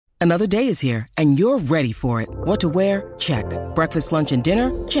Another day is here, and you're ready for it. What to wear? Check. Breakfast, lunch, and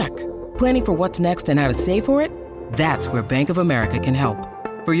dinner? Check. Planning for what's next and how to save for it? That's where Bank of America can help.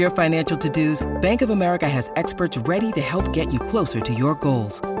 For your financial to-dos, Bank of America has experts ready to help get you closer to your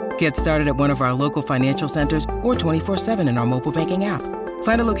goals. Get started at one of our local financial centers or 24/7 in our mobile banking app.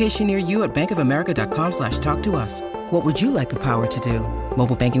 Find a location near you at bankofamerica.com/talktous. What would you like the power to do?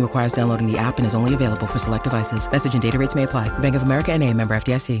 Mobile banking requires downloading the app and is only available for select devices. Message and data rates may apply. Bank of America N.A., member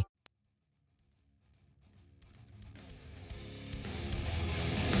FDIC.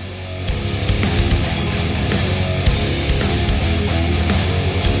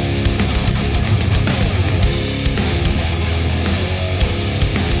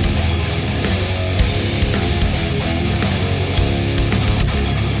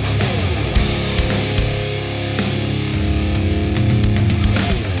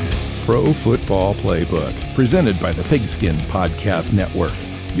 Pro Football Playbook, presented by the Pigskin Podcast Network.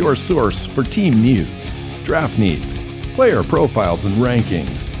 Your source for team news, draft needs, player profiles and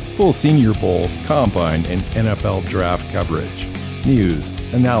rankings, full Senior Bowl, Combine, and NFL Draft coverage, news,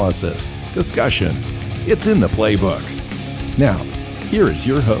 analysis, discussion. It's in the playbook. Now, here is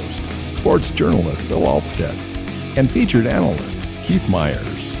your host, sports journalist Bill Alvstead, and featured analyst Keith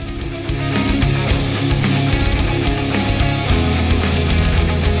Myers.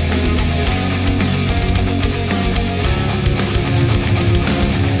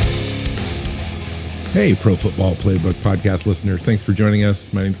 Hey, Pro Football Playbook podcast listeners. Thanks for joining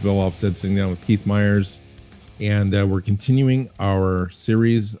us. My name is Bill Alvstead, sitting down with Keith Myers, and we're continuing our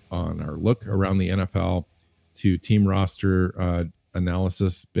series on our look around the NFL to team roster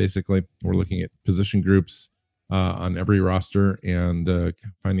analysis. Basically, we're looking at position groups on every roster and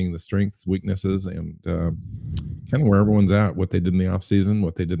finding the strengths, weaknesses, and kind of where everyone's at, what they did in the offseason,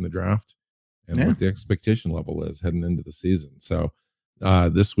 what they did in the draft, and what the expectation level is heading into the season. So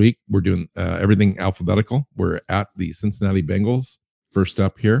this week, we're doing everything alphabetical. We're at the Cincinnati Bengals, first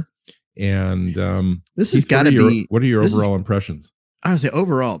up here. And this has got to be. What are your overall impressions? I would say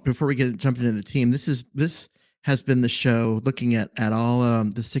overall, before we jump into the team, this has been the show looking at all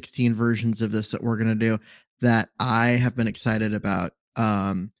the 16 versions of this that we're going to do that I have been excited about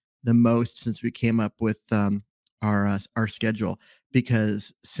the most since we came up with our schedule,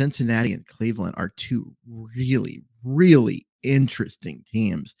 because Cincinnati and Cleveland are two really, really interesting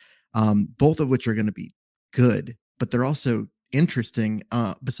teams, both of which are going to be good, but they're also interesting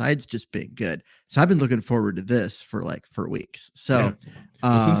besides just being good. So I've been looking forward to this for weeks. So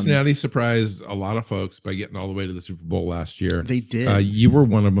Cincinnati surprised a lot of folks by getting all the way to the Super Bowl last year. They did. You were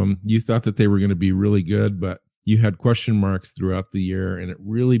one of them. You thought that they were going to be really good, but you had question marks throughout the year, and it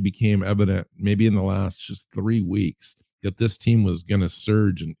really became evident maybe in the last just 3 weeks that this team was going to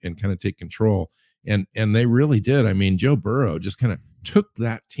surge and kind of take control. And they really did. I mean, Joe Burrow just kind of took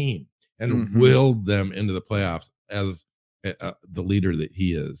that team and willed them into the playoffs as the leader that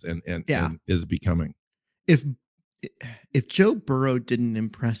he is and is becoming. If Joe Burrow didn't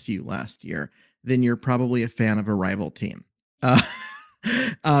impress you last year, then you're probably a fan of a rival team,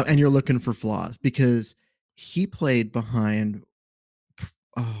 and you're looking for flaws, because he played behind,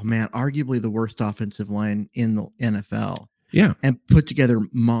 arguably the worst offensive line in the NFL. Yeah, and put together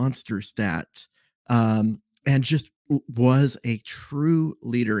monster stats. And just was a true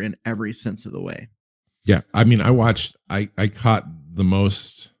leader in every sense of the way. Yeah. I mean, I caught the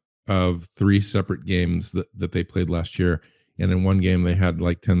most of 3 separate games that they played last year. And in one game they had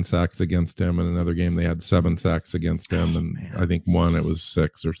like 10 sacks against him. And another game they had 7 sacks against him. And I think one, it was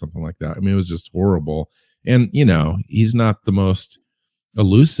 6 or something like that. I mean, it was just horrible. And, he's not the most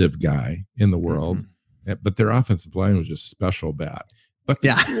elusive guy in the world, but their offensive line was just special bad. But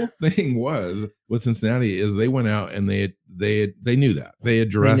the cool thing was with Cincinnati is they went out and they knew that. They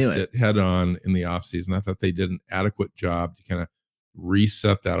addressed it head on in the offseason. I thought they did an adequate job to kind of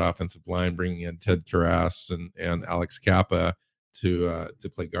reset that offensive line, bringing in Ted Karras and Alex Kappa to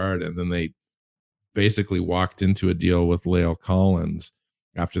play guard. And then they basically walked into a deal with La'el Collins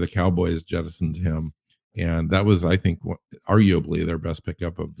after the Cowboys jettisoned him. And that was, I think, arguably their best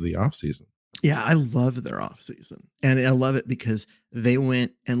pickup of the offseason. Yeah, I love their offseason. And I love it because they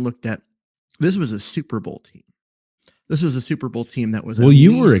went and looked at, this was a Super Bowl team. This was a Super Bowl team that was. Well,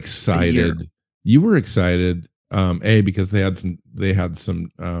 you were excited. You were excited, because they had some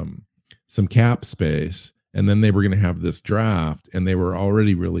cap space, and then they were going to have this draft, and they were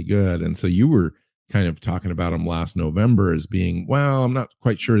already really good. And so you were kind of talking about them last November as being, well, I'm not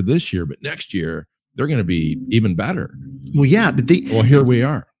quite sure this year, but next year they're going to be even better. Well, yeah, but here we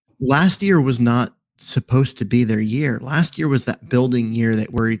are. Last year was not supposed to be their year. Last year was that building year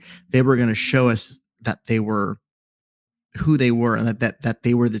that they were going to show us that they were who they were and that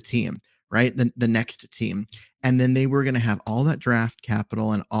they were the team, right? The next team. And then they were going to have all that draft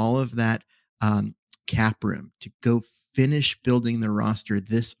capital and all of that cap room to go finish building the roster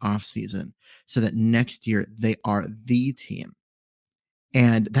this offseason so that next year they are the team.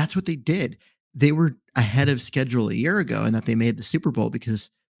 And that's what they did. They were ahead of schedule a year ago and that they made the Super Bowl because,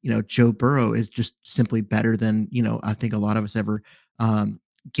 Joe Burrow is just simply better than, I think a lot of us ever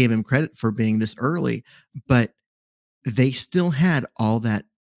gave him credit for being this early. But they still had all that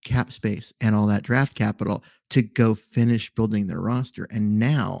cap space and all that draft capital to go finish building their roster. And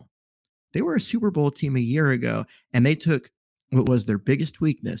now they were a Super Bowl team a year ago, and they took what was their biggest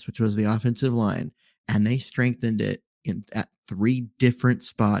weakness, which was the offensive line, and they strengthened it at 3 different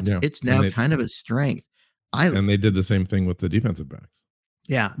spots. Yeah. It's now kind of a strength. And they did the same thing with the defensive backs.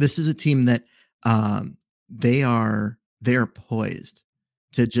 Yeah, this is a team that they are poised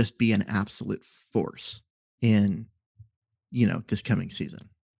to just be an absolute force in this coming season.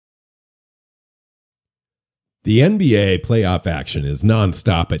 The NBA playoff action is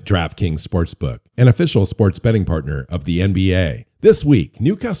nonstop at DraftKings Sportsbook, an official sports betting partner of the NBA. This week,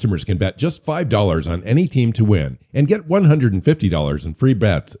 new customers can bet just $5 on any team to win and get $150 in free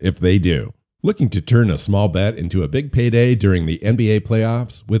bets if they do. Looking to turn a small bet into a big payday during the NBA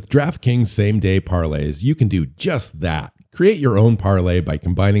playoffs? With DraftKings same-day parlays, you can do just that. Create your own parlay by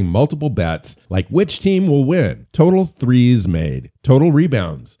combining multiple bets like which team will win, total threes made, total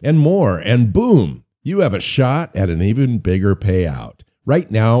rebounds, and more, and boom! You have a shot at an even bigger payout.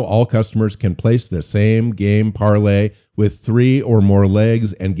 Right now, all customers can place the same game parlay with 3 or more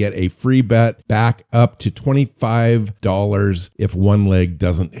legs and get a free bet back up to $25 if one leg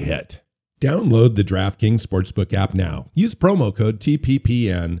doesn't hit. Download the DraftKings Sportsbook app now. Use promo code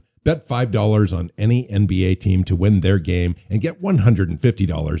TPPN. Bet $5 on any NBA team to win their game and get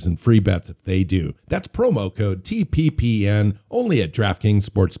 $150 in free bets if they do. That's promo code TPPN only at DraftKings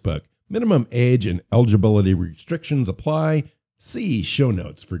Sportsbook. Minimum age and eligibility restrictions apply. See show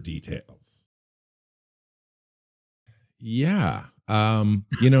notes for details. Yeah. And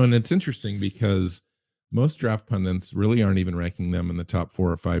it's interesting because most draft pundits really aren't even ranking them in the top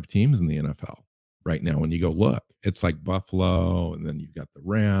 4 or 5 teams in the NFL right now. When you go look, it's like Buffalo, and then you've got the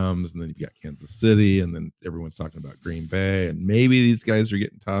Rams, and then you've got Kansas City, and then everyone's talking about Green Bay, and maybe these guys are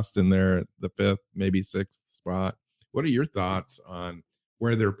getting tossed in there at the 5th, maybe 6th spot. What are your thoughts on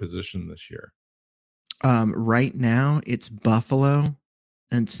where they're positioned this year? Right now, it's Buffalo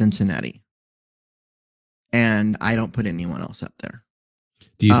and Cincinnati. And I don't put anyone else up there.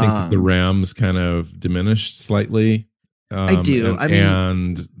 Do you think that the Rams kind of diminished slightly? I do.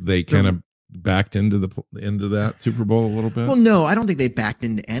 And they kind of backed into that Super Bowl a little bit? Well, no, I don't think they backed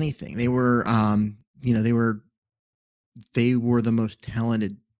into anything. They were, they were the most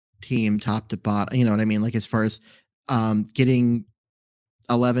talented team top to bottom. You know what I mean? Like as far as getting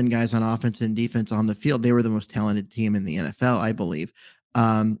 11 guys on offense and defense on the field, they were the most talented team in the NFL, I believe.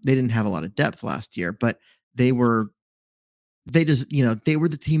 They didn't have a lot of depth last year, but they were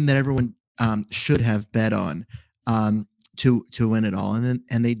the team that everyone should have bet on to win it all,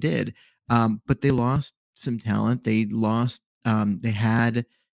 and they did. But they lost some talent. They had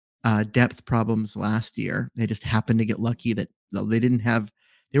depth problems last year. They just happened to get lucky that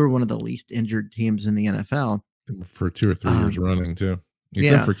they were one of the least injured teams in the NFL for 2 or 3 years running too,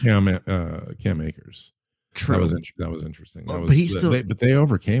 except for Cam Akers. True. That was interesting. But they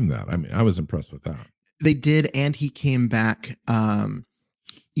overcame that. I mean, I was impressed with that. They did, and he came back, in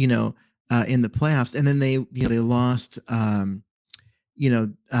the playoffs, and then they lost,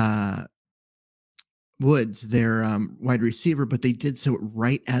 Woods, their wide receiver, but they did so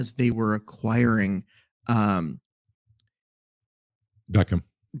right as they were acquiring Beckham.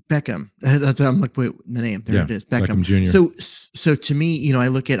 That's I'm like, wait, the name there, it is Beckham Jr. So to me, I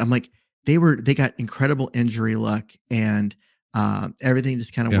look at, I'm like, they got incredible injury luck, and everything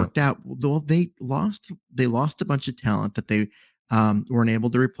just kind of worked out. Well, they lost a bunch of talent that they weren't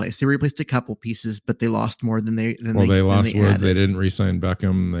able to replace. They replaced a couple pieces, but they lost more than they lost Woods. Added. They didn't re-sign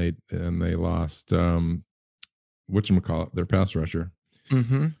Beckham. They lost whatchamacallit, their pass rusher.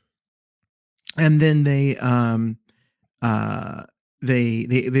 Mm-hmm. And then they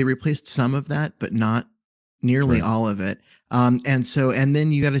replaced some of that, but not nearly all of it. And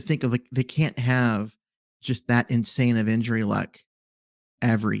then you got to think of, like, they can't have just that insane of injury luck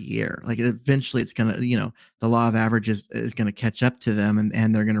every year. Like eventually it's going to, the law of averages is going to catch up to them,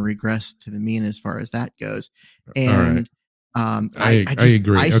 and they're going to regress to the mean as far as that goes. And I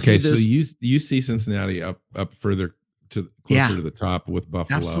agree. So you see Cincinnati up further closer to the top with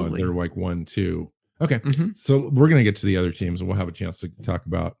Buffalo. Absolutely. They're like 1-2. Okay. Mm-hmm. So we're going to get to the other teams, and we'll have a chance to talk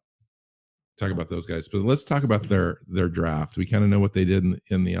about talk about those guys, but let's talk about their draft. We kind of know what they did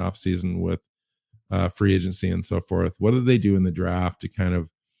in the offseason with free agency and so forth. What did they do in the draft to kind of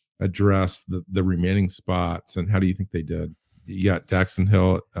address the remaining spots, and how do you think they did? You got Daxton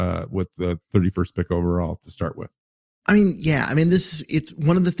Hill with the 31st pick overall to start with. I mean, yeah. I mean, it's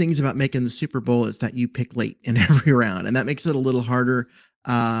one of the things about making the Super Bowl is that you pick late in every round, and that makes it a little harder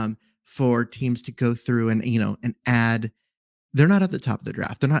for teams to go through and add. They're not at the top of the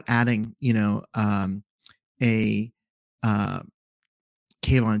draft. They're not adding, a Kayvon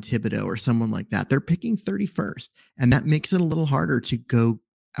Thibodeau or someone like that. They're picking 31st, and that makes it a little harder to go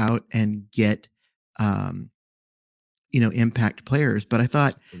out and get, impact players. But I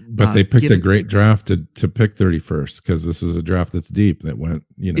thought, but they picked a great draft to pick 31st, because this is a draft that's deep, that went,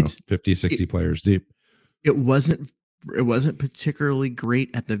 50, 60 players deep. It wasn't particularly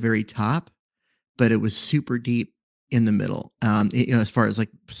great at the very top, but it was super deep in the middle. As far as like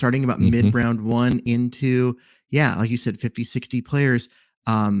starting about mid round one into, like you said, 50, 60 players.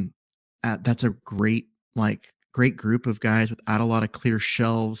 That's a great group of guys without a lot of clear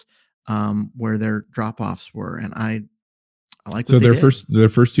shelves where their drop offs were. And I like so their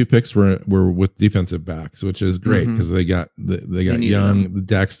first two picks were with defensive backs, which is great because they got young. The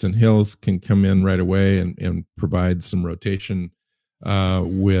Daxton Hills can come in right away and provide some rotation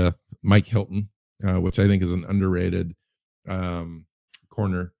with Mike Hilton, which I think is an underrated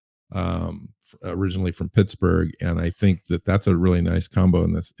corner, originally from Pittsburgh, and I think that's a really nice combo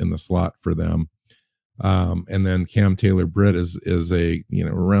in the slot for them. And then Cam Taylor-Britt is a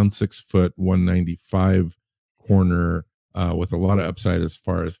around 6 foot 195 corner with a lot of upside as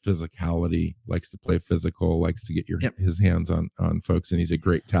far as physicality. Likes to play physical, likes to get his hands on folks, and he's a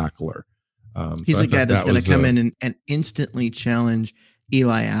great tackler. He's a guy that's going to come in and instantly challenge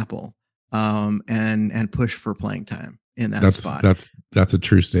Eli Apple and push for playing time in that spot. That's a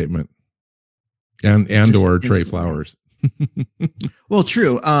true statement. And or Trey Flowers. Well,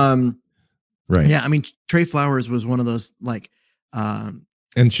 true. Right. Yeah, I mean, Trey Flowers was one of those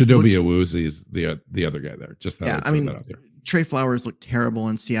and Chidobe Awuzie is the other guy there. Just that. I mean, Trey Flowers looked terrible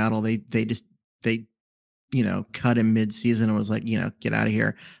in Seattle. They cut him mid-season and was like, get out of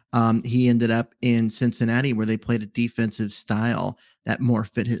here. He ended up in Cincinnati, where they played a defensive style that more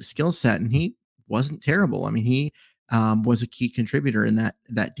fit his skill set, and he wasn't terrible. I mean, he was a key contributor in that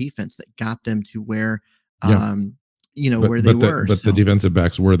defense that got them to where where they were. But the defensive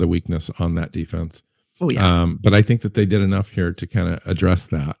backs were the weakness on that defense. Oh yeah. But I think that they did enough here to kind of address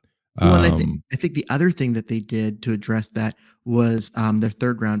that. Well, and I think the other thing that they did to address that was their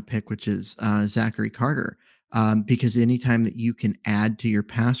third round pick, which is Zachary Carter, because anytime that you can add to your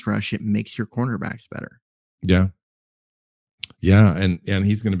pass rush, it makes your cornerbacks better. Yeah. Yeah, and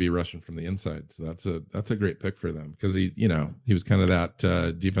he's going to be rushing from the inside, so that's a great pick for them, because he was kind of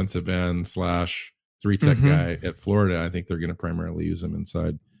that defensive end / 3-tech guy at Florida. I think they're going to primarily use him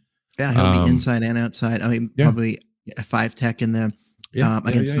inside. Yeah, he'll be inside and outside. I mean, probably a 5-tech in the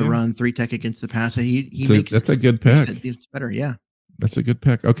against the run, 3-tech against the pass. That's a good pick. It's better, yeah. That's a good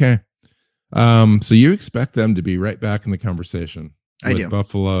pick. Okay, so you expect them to be right back in the conversation with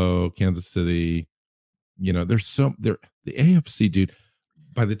Buffalo, Kansas City. The AFC, dude.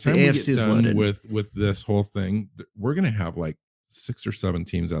 By the time we get done with this whole thing, we're going to have like 6 or 7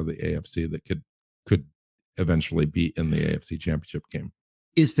 teams out of the AFC that could eventually be in the AFC Championship game.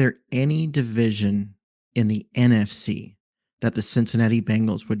 Is there any division in the NFC that the Cincinnati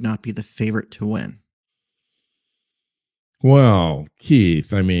Bengals would not be the favorite to win? Well,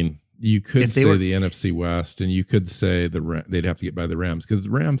 Keith, I mean, you could say the NFC West, and you could say they'd have to get by the Rams, because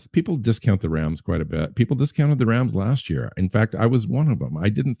the Rams, people discount the Rams quite a bit. People discounted the Rams last year. In fact, I was one of them. I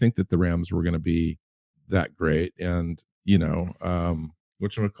didn't think that the Rams were going to be that great. And,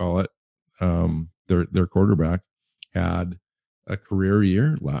 whatchamacallit, their quarterback had a career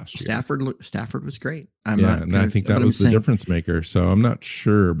year last year. Stafford was great. I think that was the difference maker. So I'm not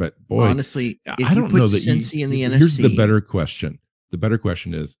sure, but boy, honestly, I don't know that Cincy in the NFC. Here's the better question. The better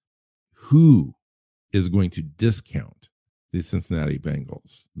question is, who is going to discount the Cincinnati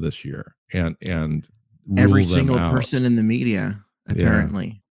Bengals this year and every single person in the media, apparently.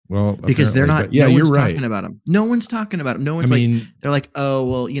 Yeah. Well, because they're not. Yeah, you're right. Talking about them. No one's talking about them. No one's they're like, oh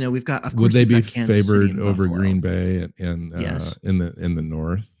well, we've got. Of course, would they be favored over Green Bay and yes. in the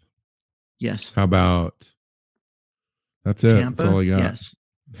North? Yes. How about? That's it. Tampa? That's all I got. Yes.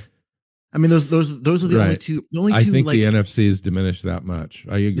 I mean, those are the only two. The only two. I think the NFC is diminished that much.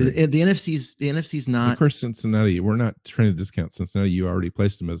 I agree. The NFC's not. Of course, Cincinnati. We're not trying to discount Cincinnati. You already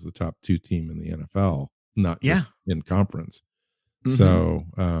placed them as the top 2 team in the NFL, not just in conference. Mm-hmm. So,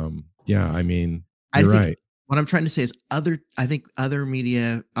 I mean, you're right. What I'm trying to say is I think other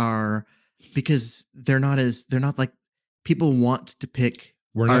media are because they're not like people want to pick.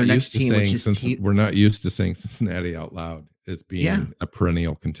 We're our not next used to team, which saying is we're not used to saying Cincinnati out loud as being a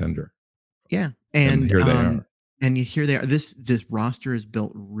perennial contender. Yeah. And And here they are. and here they are. This roster is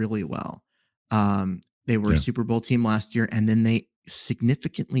built really well. They were a Yeah. Super Bowl team last year, and then they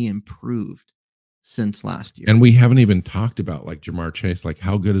significantly improved since last year. And we haven't even talked about like Jamar Chase. Like,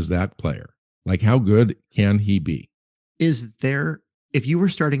 how good is that player? Like, how good can he be? Is there, if you were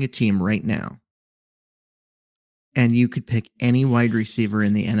starting a team right now and you could pick any wide receiver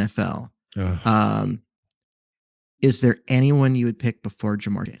in the NFL, Ugh. is there anyone you would pick before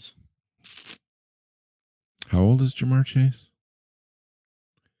Jamar Chase? How old is Jamar Chase?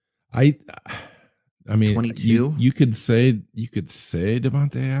 I mean, 22? You could say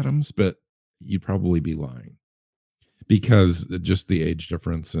Devontae Adams, but you'd probably be lying because just the age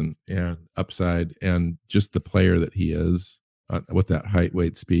difference and upside and just the player that he is with that height,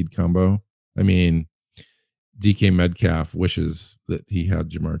 weight, speed combo. I mean, DK Metcalf wishes that he had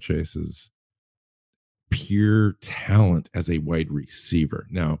Jamar Chase's pure talent as a wide receiver.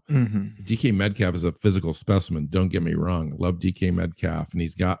 Now, DK Metcalf is a physical specimen. Don't get me wrong. I love DK Metcalf, and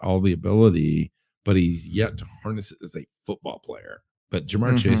he's got all the ability, but he's yet to harness it as a football player. But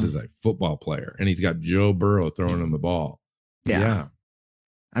Jamar Chase is a football player, and he's got Joe Burrow throwing him the ball. Yeah.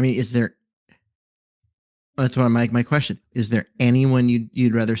 I mean, is there? That's what my question. Is there anyone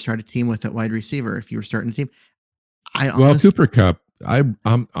you'd rather start a team with at wide receiver if you were starting a team? Cooper Kupp.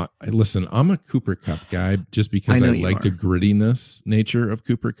 Listen, I'm a Cooper Kupp guy just because I like the grittiness nature of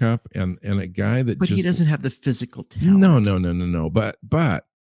Cooper Kupp and a guy that he doesn't have the physical talent. No. But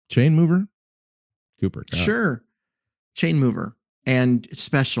chain mover, Cooper Kupp. Sure. Chain mover and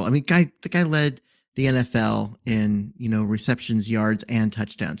special. I mean, the guy led the NFL in, receptions, yards, and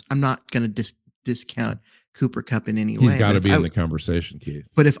touchdowns. I'm not going to discount Cooper Kupp in any way. He's got to be in the conversation, Keith.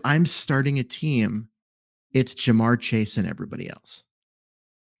 But if I'm starting a team, it's Jamar Chase and everybody else.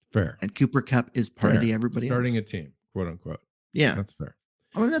 Fair. And Cooper Kupp is part of the everybody starting else. a team, quote unquote. Yeah. That's fair.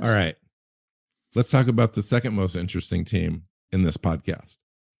 I mean, all right. Let's talk about the second most interesting team in this podcast.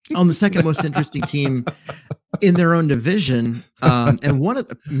 On the second most interesting team in their own division,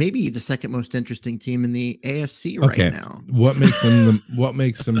 and maybe the second most interesting team in the AFC right now. What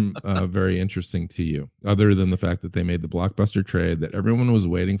makes them very interesting to you, other than the fact that they made the blockbuster trade that everyone was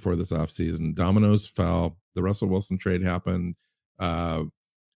waiting for this offseason? Dominoes fell. The Russell Wilson trade happened. The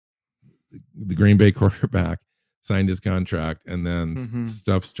Green Bay quarterback signed his contract, and then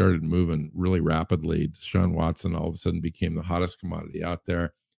stuff started moving really rapidly. Deshaun Watson all of a sudden became the hottest commodity out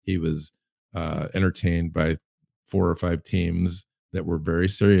there. He was entertained by 4 or 5 teams that were very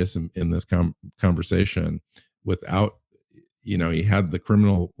serious in this conversation without, he had the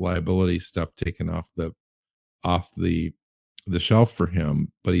criminal liability stuff taken off the shelf for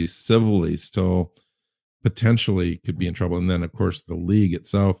him, but he's civilly still potentially could be in trouble. And then, of course, the league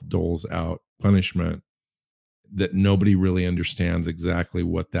itself doles out punishment that nobody really understands exactly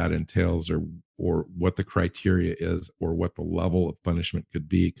what that entails or what the criteria is or what the level of punishment could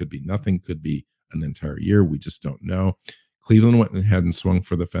be. It could be nothing, could be an entire year. We just don't know. Cleveland went ahead and swung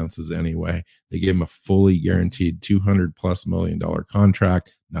for the fences anyway. They gave him a fully guaranteed $200+ million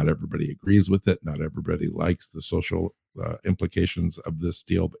contract. Not everybody agrees with it. Not everybody likes the social implications of this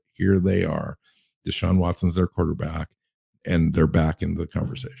deal, but here they are. Deshaun Watson's their quarterback, and they're back in the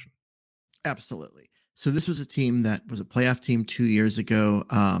conversation. Absolutely. So this was a team that was a playoff team 2 years ago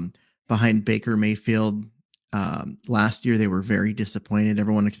behind Baker Mayfield. Last year, they were very disappointed.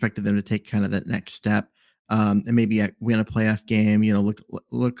 Everyone expected them to take kind of that next step and maybe win a playoff game,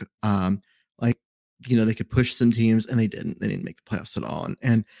 look like, they could push some teams, and they didn't. They didn't make the playoffs at all.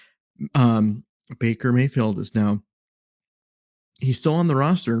 And Baker Mayfield is now, he's still on the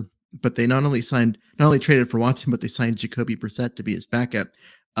roster, but they not only traded for Watson, but they signed Jacoby Brissett to be his backup.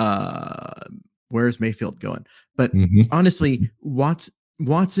 Where's Mayfield going? But honestly,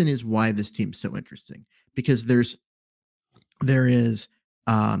 Watson is why this team's so interesting, because there is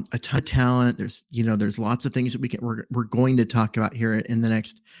a ton of talent. There's lots of things that we're going to talk about here in the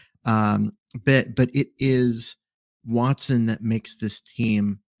next bit, but it is Watson that makes this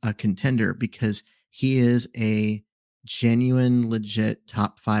team a contender because he is a genuine, legit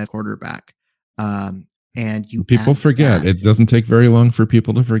top 5 quarterback. And people forget it doesn't take very long for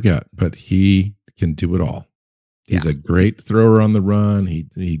people to forget, but he can do it all. He's a great thrower on the run.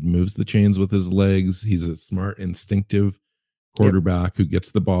 He moves the chains with his legs. He's a smart, instinctive quarterback who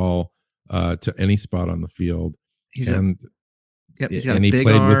gets the ball to any spot on the field. He's got a big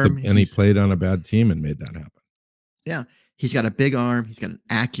arm. He played on a bad team and made that happen. Yeah. He's got a big arm. He's got an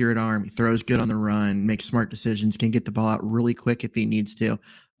accurate arm. He throws good on the run, makes smart decisions, can get the ball out really quick if he needs to.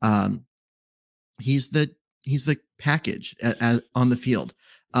 he's the package on the field.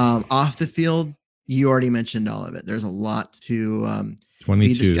 Off the field, you already mentioned all of it. There's a lot to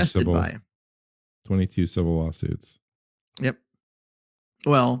be disgusted by. 22 civil lawsuits. Yep.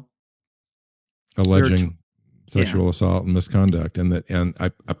 Well, alleging sexual assault and misconduct,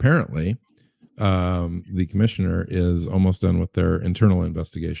 apparently the commissioner is almost done with their internal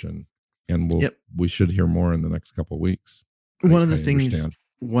investigation, and we should hear more in the next couple of weeks. One of the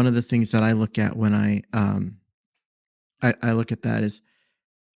things that I look at when I look at that is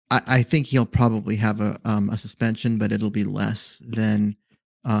I think he'll probably have a suspension, but it'll be less than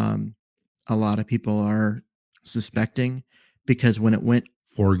a lot of people are suspecting, because when it went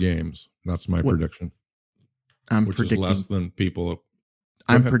 4 games, that's my prediction. Which is less than people.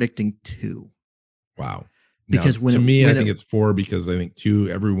 I'm predicting 2. Wow. Because I think it's 4, because I think 2,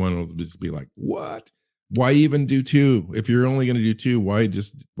 everyone will just be like, what? Why even do 2? If you're only going to do 2, why do?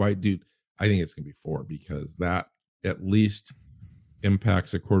 I think it's going to be 4, because that at least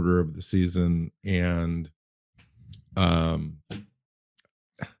impacts a quarter of the season, and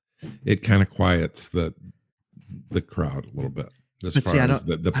it kind of quiets the crowd a little bit as far as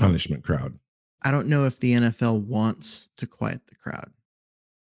the punishment crowd. I don't know if the NFL wants to quiet the crowd.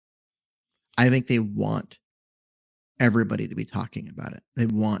 I think they want everybody to be talking about it. They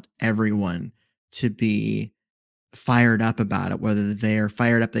want everyone to be fired up about it, whether they're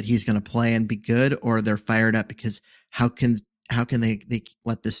fired up that he's going to play and be good, or they're fired up because how can they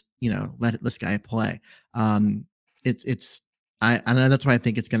let this, let this guy play? I know that's why I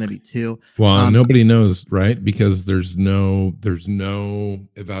think it's going to be 2. Well, nobody knows, right? Because there's no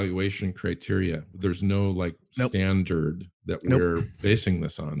evaluation criteria. There's no standard that we're basing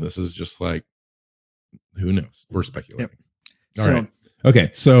this on. This is just like, who knows? We're speculating. All right.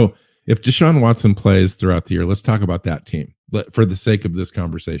 Okay. So if Deshaun Watson plays throughout the year, let's talk about that team. For the sake of this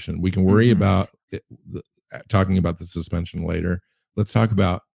conversation, we can worry about talking about the suspension later. Let's talk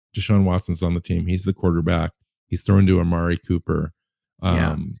about Deshaun Watson's on the team. He's the quarterback. He's thrown to Amari Cooper.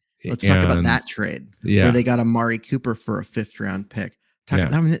 Let's talk about that trade where they got Amari Cooper for a 5th round pick.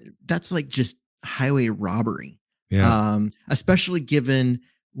 I mean, that's like just highway robbery. Yeah. Especially given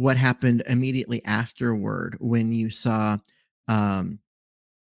what happened immediately afterward, when you saw, guys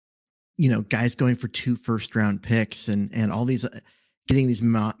going for 2 first round picks and all these, getting these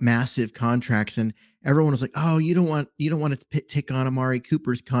massive contracts, and everyone was like, "Oh, you don't want to take on Amari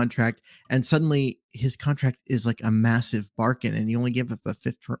Cooper's contract," and suddenly his contract is like a massive bargain, and you only give up a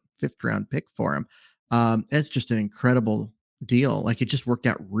fifth round pick for him. It's just an incredible deal. Like, it just worked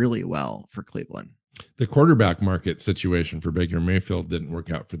out really well for Cleveland. The quarterback market situation for Baker Mayfield didn't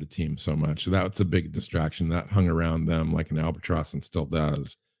work out for the team so much. That's a big distraction that hung around them like an albatross, and still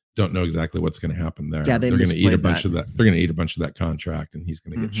does. Don't know exactly what's going to happen there. Yeah, they're going to eat a bunch of that. They're going to eat a bunch of that contract, and he's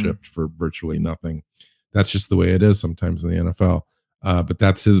going to get shipped for virtually nothing. That's just the way it is sometimes in the NFL. But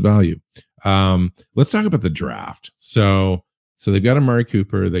that's his value. Let's talk about the draft. So they've got Amari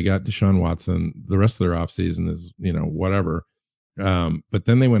Cooper, they got Deshaun Watson. The rest of their offseason is, whatever. But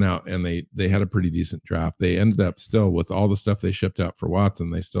then they went out and they had a pretty decent draft. They ended up still, with all the stuff they shipped out for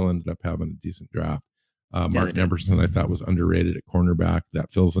Watson, they still ended up having a decent draft. Martin Emerson, I thought, was underrated at cornerback.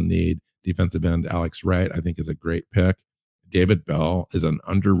 That fills a need. Defensive end Alex Wright, I think, is a great pick. David Bell is an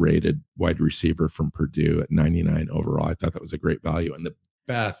underrated wide receiver from Purdue at 99 overall. I thought that was a great value. And the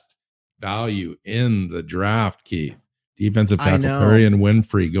best value in the draft, Keith, defensive tackle Perrion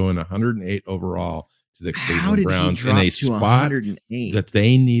Winfrey, going 108 overall to the Cleveland Browns in a spot that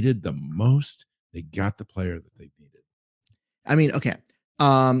they needed the most. They got the player that they needed. I mean, okay.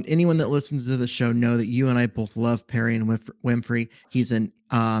 Anyone that listens to the show know that you and I both love Perrion Winfrey. He's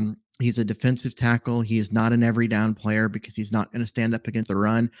a defensive tackle. He is not an every down player because he's not going to stand up against the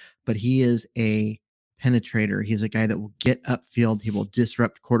run, but he is a penetrator. He's a guy that will get upfield. He will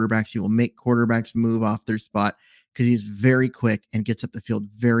disrupt quarterbacks. He will make quarterbacks move off their spot because he's very quick and gets up the field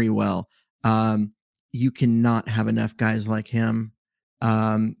very well. You cannot have enough guys like him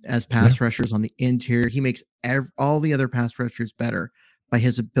as pass rushers on the interior. He makes all the other pass rushers better by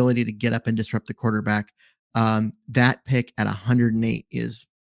his ability to get up and disrupt the quarterback. That pick at 108 is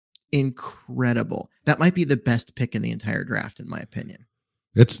incredible. That might be the best pick in the entire draft, in my opinion.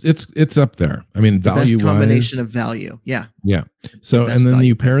 It's up there. I mean, value combination of value. Yeah. So, and then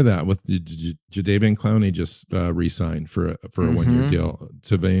you pair that with Jadeveon Clowney just re-signed for a 1-year deal.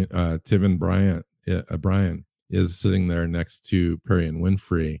 Tivin Bryan is sitting there next to Perrion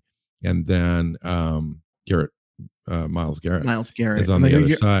Winfrey, and then Myles Garrett is on the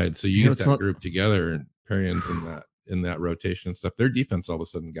other side. So you get that group together, and Perrion's in that rotation and stuff. Their defense all of a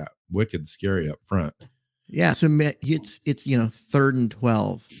sudden got wicked scary up front. Yeah. So it's 3rd and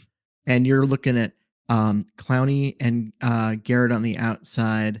 12. and you're looking at Clowney and Garrett on the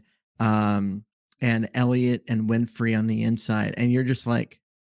outside, and Elliott and Winfrey on the inside, and you're just like,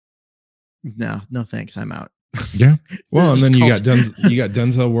 no thanks, I'm out. Yeah. Well, and then you got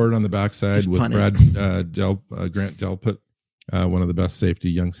Denzel Ward on the backside with Grant Delpit, one of the best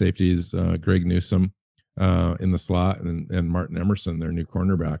young safeties, Greg Newsome in the slot, and Martin Emerson, their new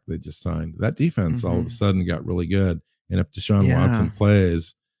cornerback they just signed. That defense all of a sudden got really good. And if Deshaun Watson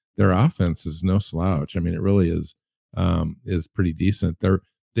plays, their offense is no slouch. I mean, it really is pretty decent.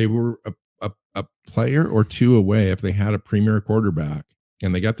 They were a player or two away if they had a premier quarterback,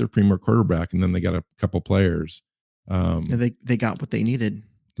 and they got their premier quarterback, and then they got a couple players. They got what they needed.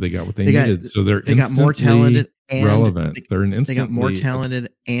 They got what they needed. So they got more talented and relevant. They got more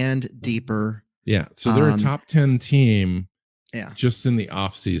talented and deeper. Yeah. So they're a top 10 team. Yeah. Just in the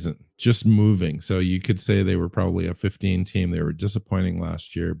off season, just moving. So you could say they were probably a 15 team. They were disappointing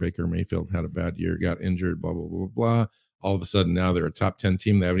last year. Baker Mayfield had a bad year, got injured, blah, blah, blah, blah. All of a sudden now they're a top 10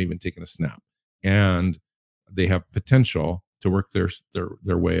 team. They haven't even taken a snap, and they have potential to work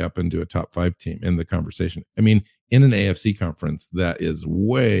their way up into a top 5 team in the conversation. I mean, in an AFC conference that is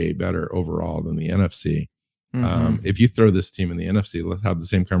way better overall than the NFC. If you throw this team in the NFC, let's have the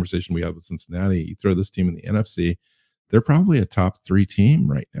same conversation we had with Cincinnati. You throw this team in the NFC, they're probably a top 3 team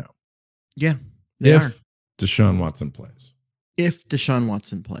right now. Yeah, they are. Deshaun Watson plays. If Deshaun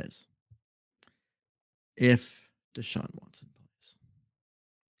Watson plays.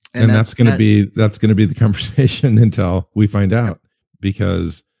 And that's going to be the conversation until we find out,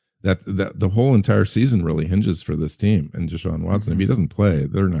 because that the whole entire season really hinges for this team and Deshaun Watson. If he doesn't play,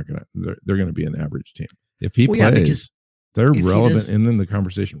 they're going to be an average team. If he plays, they're relevant and in the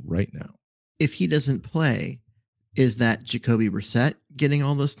conversation right now. If he doesn't play, is that Jacoby Brissett getting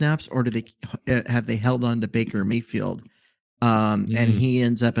all those snaps, or do they have held on to Baker Mayfield, and he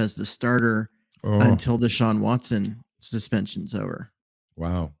ends up as the starter until Deshaun Watson suspension's over?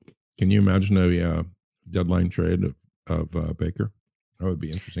 Wow. Can you imagine a deadline trade of Baker? That would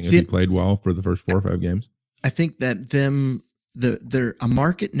be interesting if he played well for the first 4 or 5 games. I think that a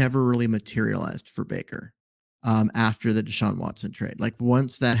market never really materialized for Baker after the Deshaun Watson trade. Like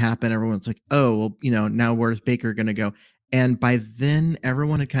once that happened, everyone's like, oh, well, now where's Baker going to go? And by then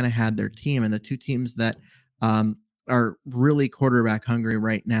everyone had kind of had their team, and the 2 teams that are really quarterback hungry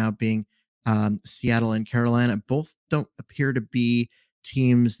right now being Seattle and Carolina, both don't appear to be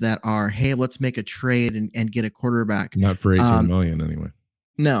teams that are, hey, let's make a trade and get a quarterback. Not for 18 million anyway.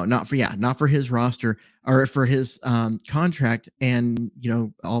 No, not for his roster or for his contract, and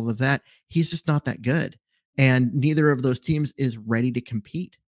all of that. He's just not that good, and neither of those teams is ready to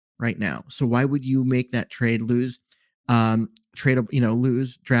compete right now. So why would you make that trade, lose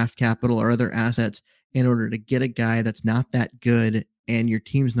draft capital or other assets in order to get a guy that's not that good, and your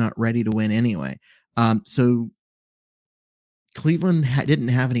team's not ready to win anyway? So Cleveland didn't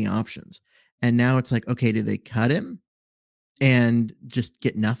have any options, and now it's like, okay, do they cut him and just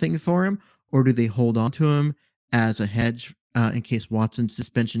get nothing for him, or do they hold on to him as a hedge in case Watson's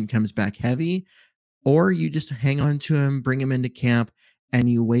suspension comes back heavy, or you just hang on to him, bring him into camp, and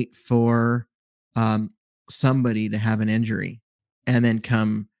you wait for somebody to have an injury, and then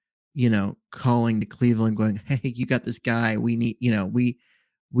come, calling to Cleveland, going, "Hey, you got this guy. We need,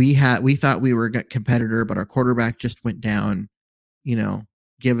 we thought we were a competitor, but our quarterback just went down.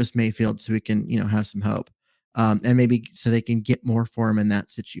 Give us Mayfield so we can, have some hope." And maybe so they can get more for him in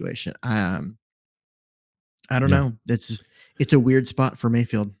that situation. I don't know. It's a weird spot for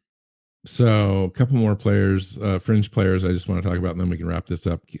Mayfield. So a couple more players, fringe players I just want to talk about, and then we can wrap this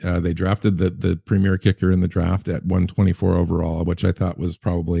up. They drafted the premier kicker in the draft at 124 overall, which I thought was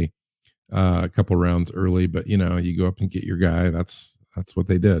probably a couple rounds early, but you go up and get your guy. That's what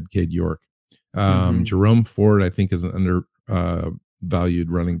they did. Cade York. Jerome Ford, I think, is an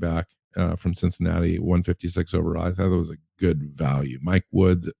undervalued running back from Cincinnati, 156 overall. I thought it was a good value. Mike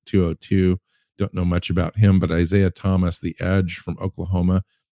Woods at 202. Don't know much about him, but Isaiah Thomas, the edge from Oklahoma,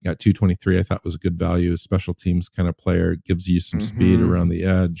 got 223. I thought was a good value. Special teams kind of player, gives you some speed around the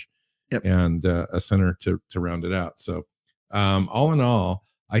edge, and a center to round it out. So all in all,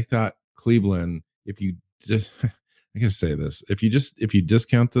 I thought Cleveland, if you just, I gotta say this, if you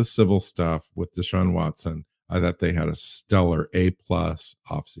discount the civil stuff with Deshaun Watson, I thought they had a stellar A+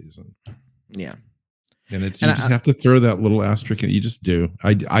 offseason. Yeah. And you just have to throw that little asterisk in. You just do.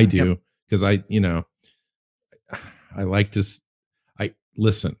 I do, because I like to,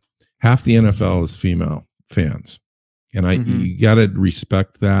 listen, half the NFL is female fans, and you got to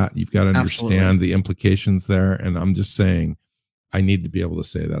respect that. You've got to understand the implications there. And I'm just saying, I need to be able to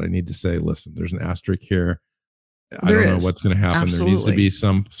say that. I need to say, listen, there's an asterisk here. I don't know what's going to happen. Absolutely. There needs to be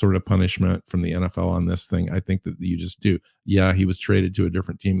some sort of punishment from the NFL on this thing. I think that you just do. Yeah, he was traded to a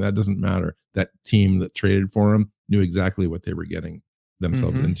different team. That doesn't matter. That team that traded for him knew exactly what they were getting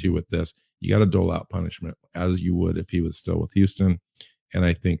themselves into with this. You got to dole out punishment as you would if he was still with Houston. And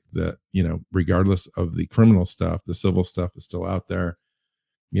I think that, regardless of the criminal stuff, the civil stuff is still out there.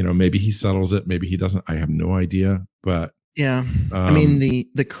 Maybe he settles it. Maybe he doesn't. I have no idea. But yeah, I mean,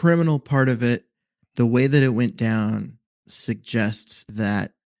 the criminal part of it, the way that it went down suggests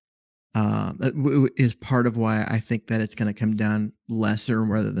that is part of why I think that it's going to come down lesser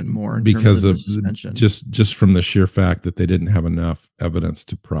rather than more because of suspension. Just from the sheer fact that they didn't have enough evidence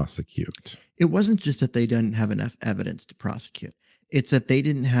to prosecute. It wasn't just that they didn't have enough evidence to prosecute. It's that they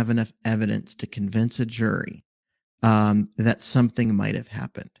didn't have enough evidence to convince a jury that something might have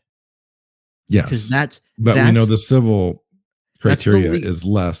happened. Yes, because we know the civil criteria is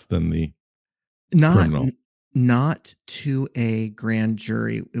less than the criminal. Not to a grand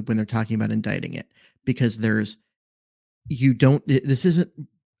jury when they're talking about indicting it, because this isn't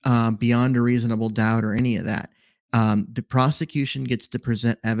beyond a reasonable doubt or any of that. The prosecution gets to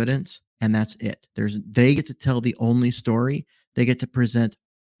present evidence, and that's it. They get to tell the only story. They get to present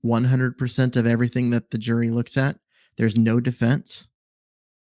 100% of everything that the jury looks at. There's no defense.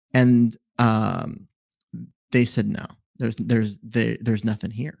 And they said no. There's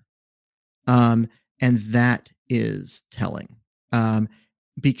nothing here. And that is telling,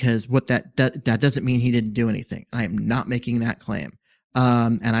 because what that doesn't mean he didn't do anything. I am not making that claim,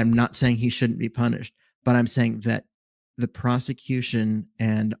 and I'm not saying he shouldn't be punished. But I'm saying that the prosecution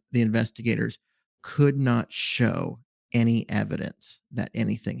and the investigators could not show any evidence that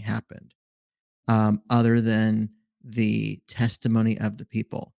anything happened, other than the testimony of the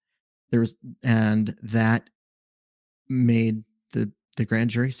people. And that made the grand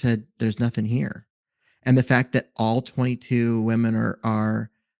jury said there's nothing here. And the fact that all 22 women are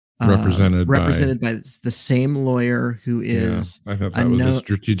represented by the same lawyer who is, I thought that was a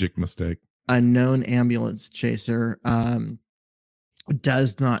strategic mistake. A known ambulance chaser,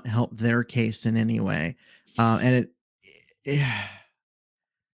 does not help their case in any way. And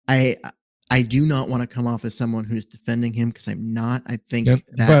I do not want to come off as someone who's defending him, because I'm not. I think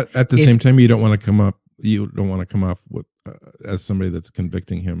but at the same time, you don't want to come off with as somebody that's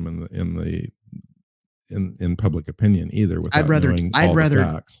convicting him in public opinion either. I'd rather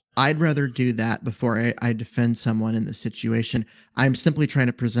do that before I defend someone in the situation. I'm simply trying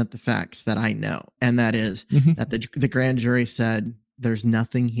to present the facts that I know, and that is that the grand jury said there's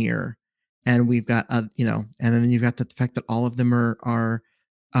nothing here, and we've got and then you've got the fact that all of them are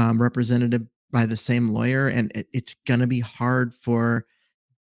represented by the same lawyer, and it's gonna be hard for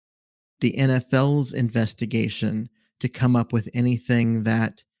the NFL's investigation to come up with anything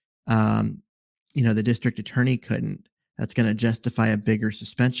that the district attorney couldn't, that's going to justify a bigger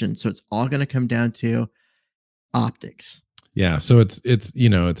suspension. So it's all going to come down to optics. Yeah. So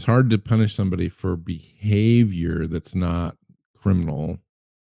it's hard to punish somebody for behavior that's not criminal.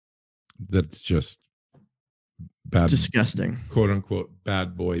 That's just bad, disgusting, quote unquote,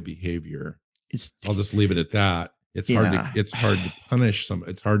 bad boy behavior. I'll just leave it at that. It's hard to punish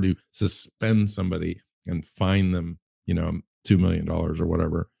somebody. It's hard to suspend somebody and fine them, $2 million or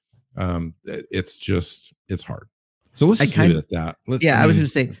whatever. It's hard. So let's just leave it at that. I was going to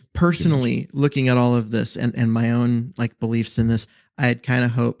say, personally, looking at all of this and my own beliefs in this, I had kind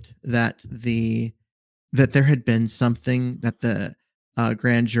of hoped that there had been something that the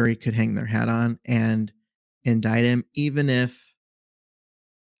grand jury could hang their hat on and indict him, even if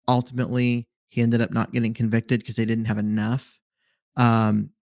ultimately he ended up not getting convicted because they didn't have enough.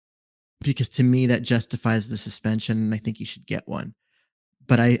 Because to me, that justifies the suspension, and I think he should get one.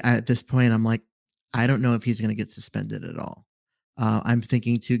 But I at this point, I'm like, I don't know if he's going to get suspended at all. I'm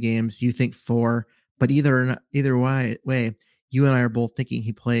thinking 2 games. You think 4, but either way, you and I are both thinking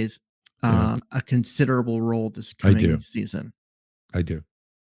he plays a considerable role this coming season. I do.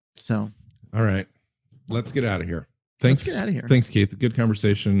 So, all right, let's get out of here. Thanks, Keith. Good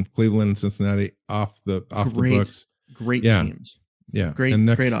conversation. Cleveland and Cincinnati off the books. Great teams. Yeah.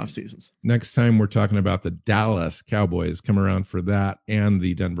 Great off seasons. Next time we're talking about the Dallas Cowboys. Come around for that, and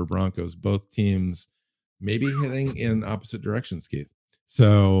the Denver Broncos. Both teams maybe heading in opposite directions, Keith.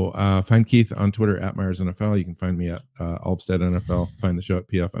 So find Keith on Twitter at Myers NFL. You can find me at Alvstead NFL. Find the show at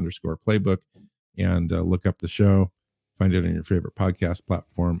PF_playbook, and look up the show. Find it on your favorite podcast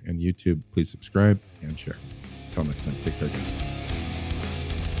platform and YouTube. Please subscribe and share. Until next time, take care, guys.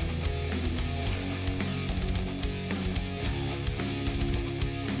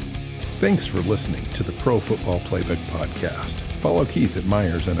 Thanks for listening to the Pro Football Playbook Podcast. Follow Keith at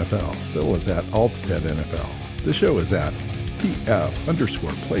Myers NFL. Bill is at Alvstead NFL. The show is at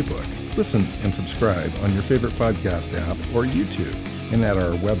PF_Playbook. Listen and subscribe on your favorite podcast app or YouTube and at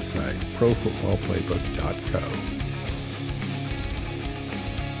our website, profootballplaybook.co.